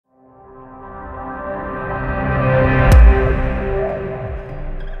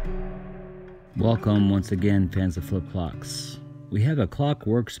Welcome once again, fans of flip clocks. We have a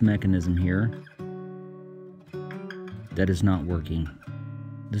Clockworks mechanism here that is not working.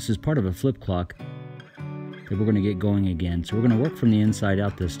 This is part of a flip clock that we're going to get going again. So we're going to work from the inside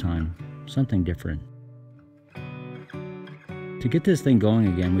out this time, something different. To get this thing going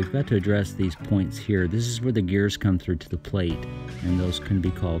again, we've got to address these points here. This is where the gears come through to the plate, and those can be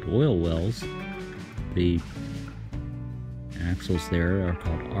called oil wells. The axles there are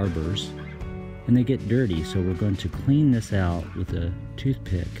called arbors, and they get dirty, so we're going to clean this out with a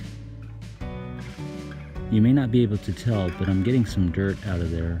toothpick. You may not be able to tell, but I'm getting some dirt out of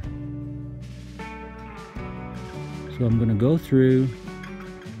there. So I'm going to go through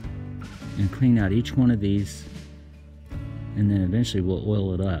and clean out each one of these, and then eventually we'll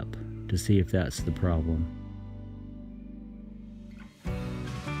oil it up to see if that's the problem.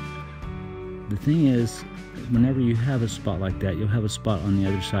 The thing is, whenever you have a spot like that, you'll have a spot on the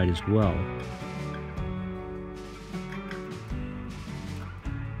other side as well.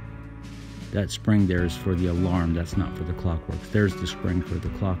 That spring there is for the alarm, that's not for the Clockworks. There's the spring for the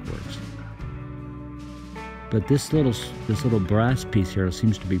Clockworks. But this little brass piece here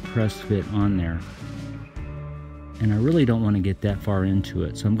seems to be press fit on there. And I really don't want to get that far into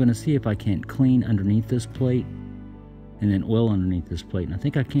it, so I'm going to see if I can't clean underneath this plate and then oil underneath this plate, and I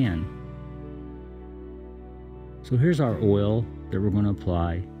think I can. So here's our oil that we're going to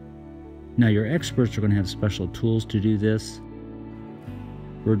apply. Now your experts are going to have special tools to do this.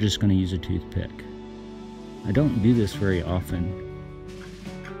 We're just going to use a toothpick. I don't do this very often.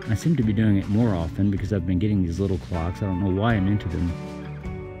 I seem to be doing it more often because I've been getting these little clocks. I don't know why I'm into them.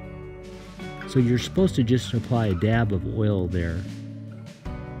 So you're supposed to just apply a dab of oil there.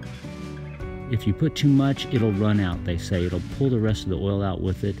 If you put too much, it'll run out, they say. It'll pull the rest of the oil out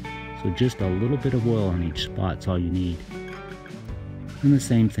with it. So just a little bit of oil on each spot's all you need. And the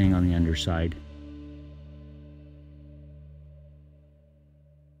same thing on the underside.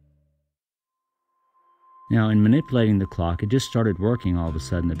 Now in manipulating the clock, it just started working all of a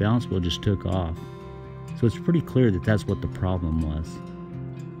sudden. The balance wheel just took off. So it's pretty clear that that's what the problem was.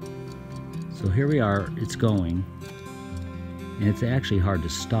 So here we are, it's going, and it's actually hard to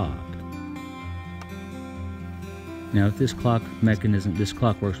stop. Now if this clock mechanism, this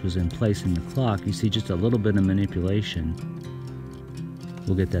Clockworks was in place in the clock, you see just a little bit of manipulation,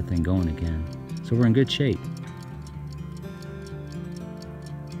 we'll get that thing going again. So we're in good shape.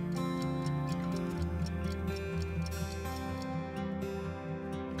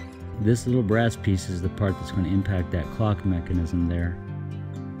 This little brass piece is the part that's going to impact that clock mechanism there.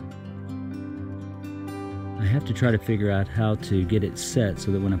 I have to try to figure out how to get it set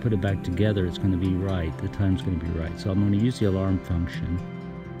so that when I put it back together it's going to be right, the time's going to be right. So I'm going to use the alarm function.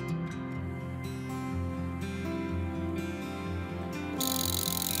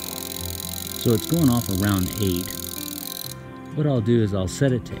 So it's going off around 8. What I'll do is I'll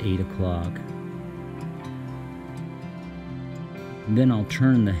set it to 8 o'clock. And then I'll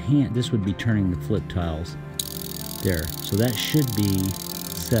turn the hand, this would be turning the flip tiles there. So that should be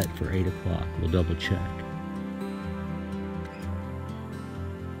set for 8 o'clock. We'll double check.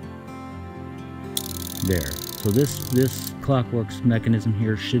 There. So this Clockworks mechanism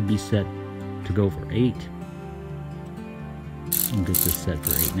here should be set to go for 8. I'll get this set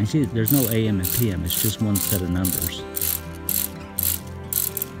for 8. Now you see there's no AM and PM, it's just one set of numbers.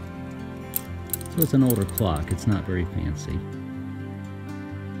 So it's an older clock, it's not very fancy.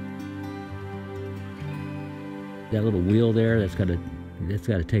 That little wheel there, that's got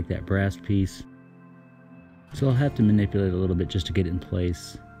to take that brass piece. So I'll have to manipulate a little bit just to get it in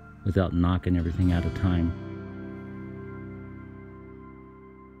place without knocking everything out of time.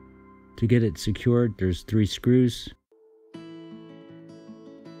 To get it secured, there's 3 screws.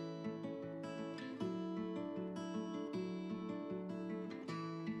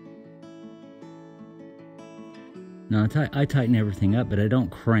 Now I tighten everything up, but I don't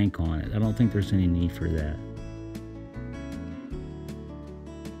crank on it. I don't think there's any need for that.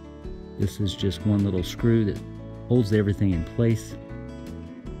 This is just one little screw that holds everything in place.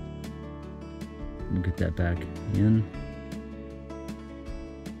 We'll get that back in.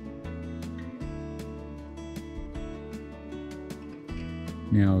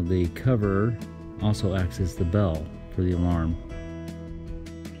 Now the cover also acts as the bell for the alarm.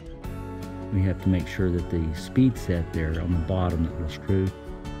 We have to make sure that the speed set there on the bottom, that little screw,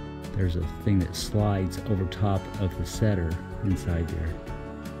 there's a thing that slides over top of the setter inside there.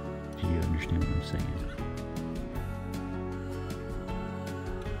 Do you understand what I'm saying?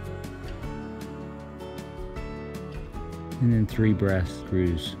 And then 3 brass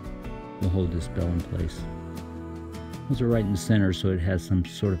screws will hold this bell in place. Those are right in the center, so it has some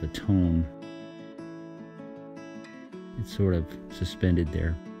sort of a tone. It's sort of suspended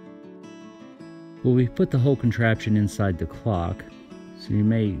there. Well, we put the whole contraption inside the clock, so it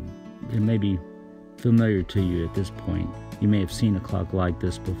may be familiar to you at this point. You may have seen a clock like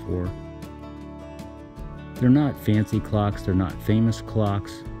this before. They're not fancy clocks, they're not famous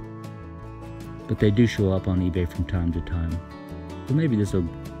clocks, but they do show up on eBay from time to time. So maybe this will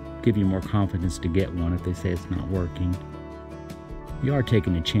give you more confidence to get one if they say it's not working. You are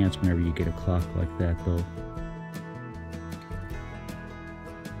taking a chance whenever you get a clock like that, though.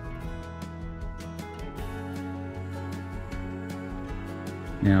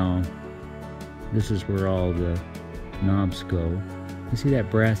 Now, this is where all the knobs go. You see that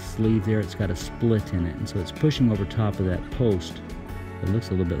brass sleeve there? It's got a split in it, and so it's pushing over top of that post. It looks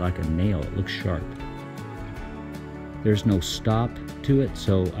a little bit like a nail. It looks sharp. There's no stop to it,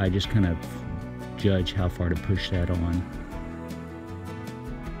 so I just kind of judge how far to push that on.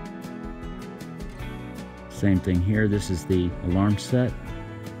 Same thing here. This is the alarm set.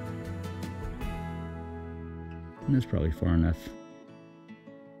 And that's probably far enough.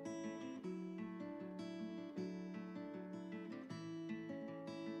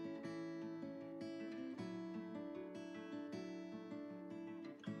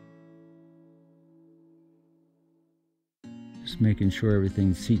 Just making sure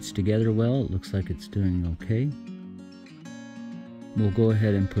everything seats together well. It looks like it's doing okay. We'll go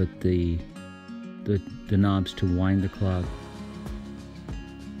ahead and put the knobs to wind the clock.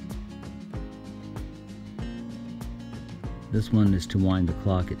 This one is to wind the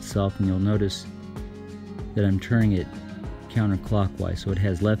clock itself, and you'll notice that I'm turning it counterclockwise, so it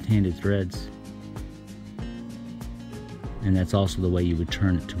has left-handed threads. And that's also the way you would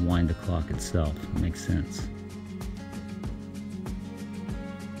turn it to wind the clock itself. It makes sense.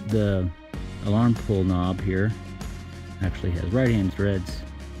 The alarm pull knob here actually has right-hand threads.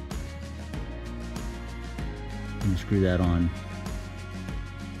 I'm going to screw that on.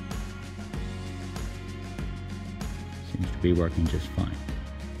 Seems to be working just fine.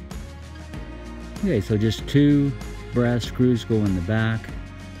 Okay, so just 2 brass screws go in the back.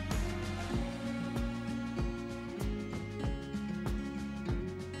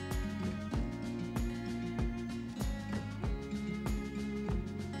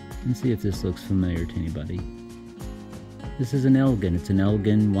 And see if this looks familiar to anybody. This is an Elgin. It's an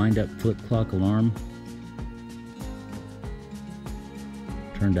Elgin wind-up flip clock alarm.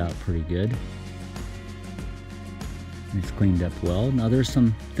 Turned out pretty good. It's cleaned up well. Now there's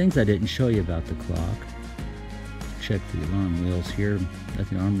some things I didn't show you about the clock. Check the alarm wheels here. Got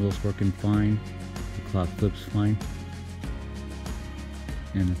the alarm wheels working fine. The clock flips fine.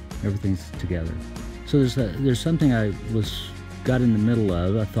 And everything's together. So there's something I got in the middle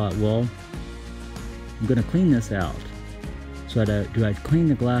of. I thought, well, I'm going to clean this out. So do I clean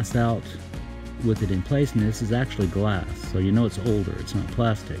the glass out with it in place? And this is actually glass, so you know it's older. It's not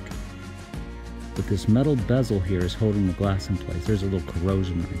plastic. But this metal bezel here is holding the glass in place. There's a little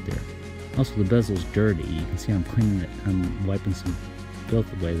corrosion right there. Also, the bezel's dirty. You can see I'm cleaning it. I'm wiping some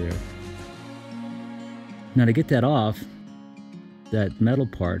filth away there. Now to get that off, that metal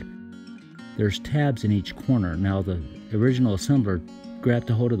part, there's tabs in each corner. Now the original assembler grabbed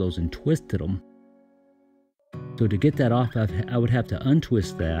a hold of those and twisted them. So to get that off, I would have to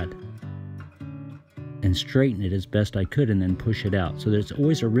untwist that and straighten it as best I could and then push it out. So there's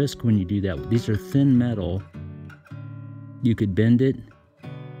always a risk when you do that. These are thin metal. You could bend it.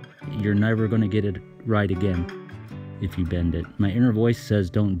 You're never going to get it right again if you bend it. My inner voice says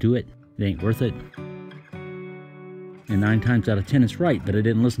don't do it. It ain't worth it. And 9 times out of 10 it's right, but I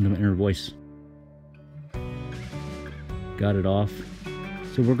didn't listen to my inner voice. Got it off.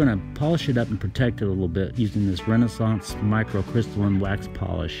 So we're going to polish it up and protect it a little bit using this Renaissance microcrystalline wax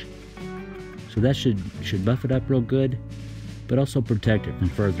polish. So that should buff it up real good, but also protect it from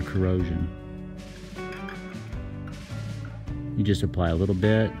further corrosion. You just apply a little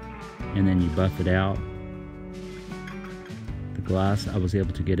bit, and then you buff it out. The glass, I was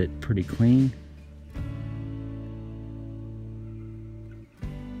able to get it pretty clean.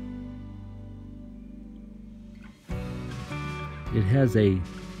 It has a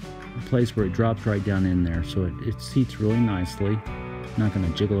place where it drops right down in there, so it seats really nicely. Not going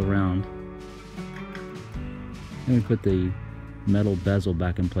to jiggle around. Then we put the metal bezel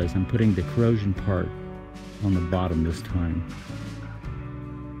back in place. I'm putting the corrosion part on the bottom this time.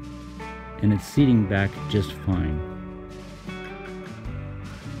 And it's seating back just fine.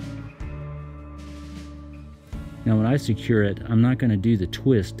 Now when I secure it, I'm not going to do the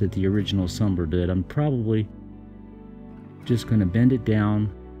twist that the original assembler did. I'm probably just going to bend it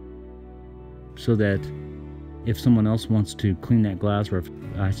down so that if someone else wants to clean that glass, or if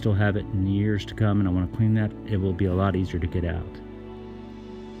I still have it in years to come and I want to clean that, it will be a lot easier to get out.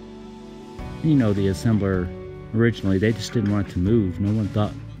 You know, the assembler, originally, they just didn't want it to move. No one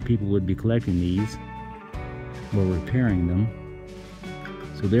thought people would be collecting these or repairing them.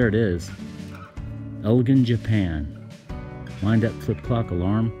 So there it is. Elgin, Japan. Wind-up flip clock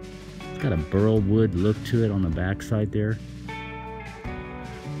alarm. It's got a burl wood look to it on the back side there.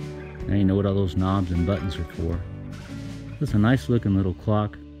 Now you know what all those knobs and buttons are for. It's a nice looking little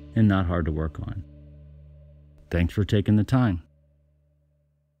clock and not hard to work on. Thanks for taking the time.